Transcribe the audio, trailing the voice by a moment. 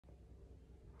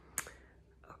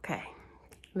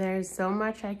There's so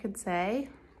much I could say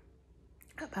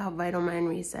about Vital Mind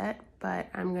Reset, but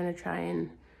I'm gonna try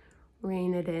and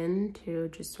rein it in to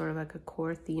just sort of like a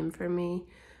core theme for me,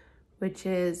 which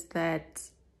is that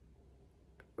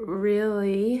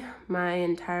really my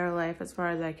entire life, as far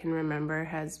as I can remember,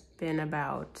 has been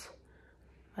about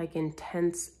like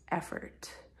intense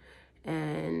effort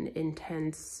and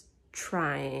intense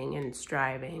trying and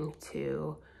striving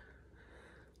to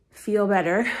feel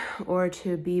better or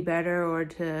to be better or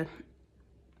to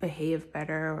behave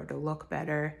better or to look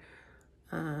better,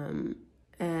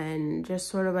 and just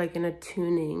sort of like an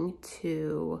attuning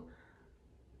to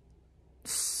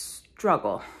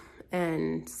struggle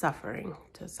and suffering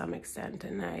to some extent.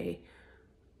 And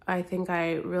I think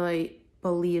I really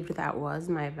believed that was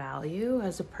my value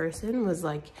as a person, was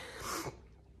like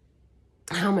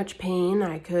how much pain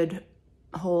I could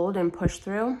hold and push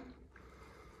through.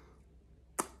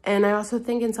 And I also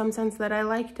think in some sense that I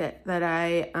liked it, that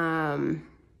I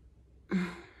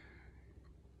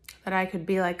could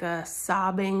be like a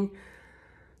sobbing,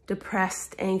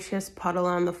 depressed, anxious puddle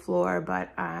on the floor,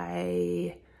 but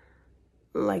I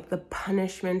like the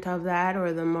punishment of that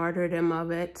or the martyrdom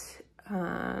of it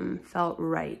felt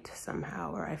right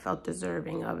somehow, or I felt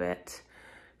deserving of it.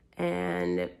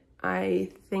 And I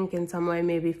think in some way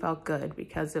maybe felt good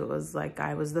because it was like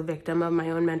I was the victim of my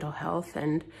own mental health.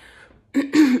 And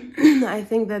I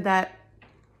think that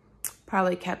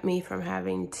probably kept me from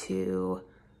having to,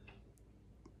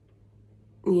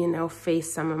 you know,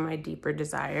 face some of my deeper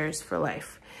desires for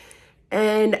life.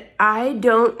 And I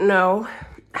don't know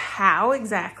how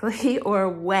exactly or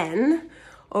when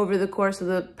over the course of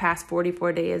the past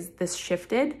 44 days this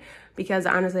shifted, because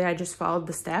honestly, I just followed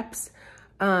the steps.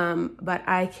 But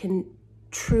I can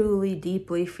truly,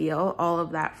 deeply feel all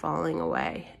of that falling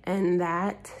away. And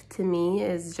that to me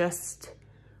is just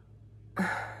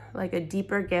like a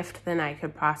deeper gift than I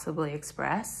could possibly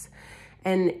express.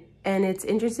 And it's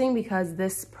interesting because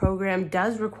this program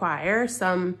does require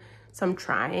some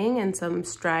trying and some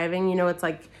striving. You know, it's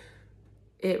like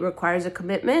it requires a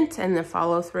commitment and the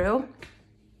follow through.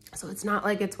 So it's not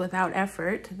like it's without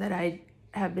effort that I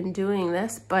have been doing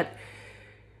this, but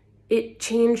it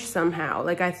changed somehow.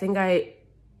 Like I think I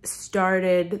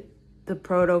started the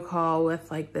protocol with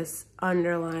like this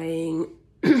underlying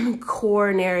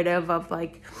core narrative of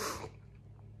like,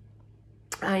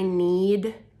 I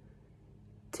need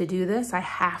to do this. I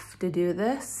have to do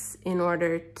this in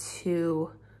order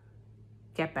to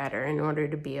get better, in order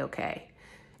to be okay.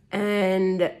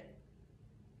 And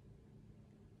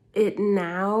it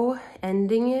now,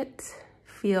 ending it,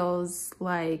 feels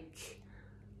like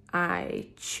I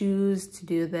choose to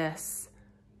do this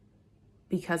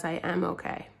because I am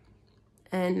okay.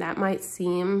 And that might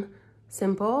seem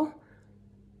simple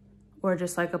or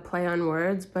just like a play on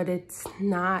words, but it's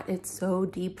not. It's so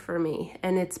deep for me,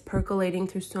 and it's percolating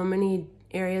through so many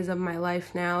areas of my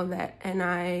life now and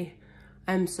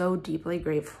I'm so deeply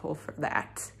grateful for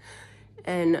that.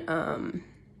 And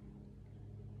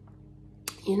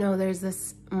you know, there's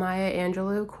this Maya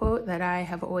Angelou quote that I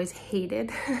have always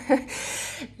hated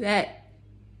that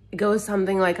goes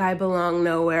something like, I belong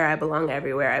nowhere, I belong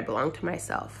everywhere, I belong to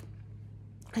myself.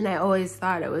 And I always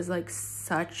thought it was like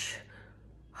such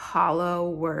hollow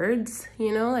words,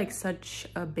 you know, like such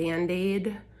a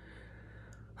band-aid,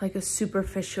 like a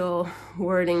superficial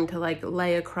wording to like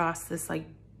lay across this like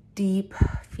deep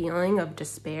feeling of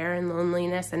despair and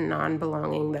loneliness and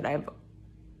non-belonging that I've,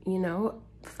 you know,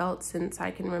 felt since I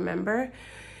can remember.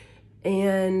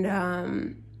 And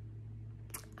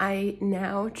I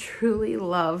now truly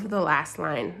love the last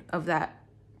line of that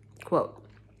quote,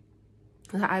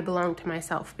 that I belong to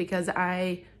myself, because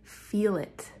I feel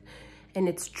it and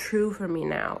it's true for me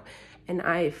now. And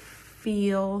I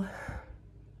feel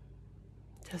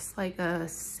just like a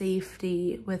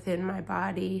safety within my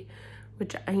body,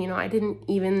 which, you know, I didn't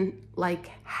even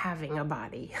like having a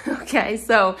body. Okay,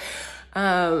 so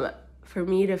for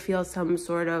me to feel some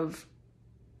sort of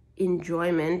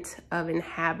enjoyment of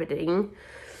inhabiting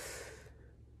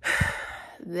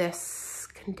this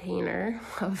container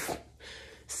of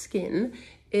skin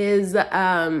is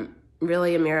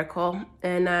really a miracle.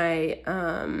 And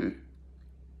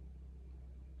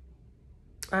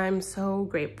I'm so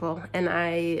grateful. And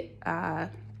I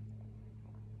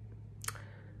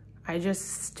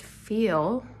just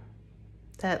feel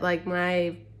that like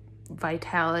my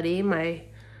vitality, my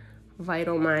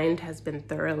vital mind has been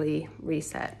thoroughly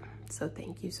reset. So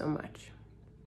thank you so much.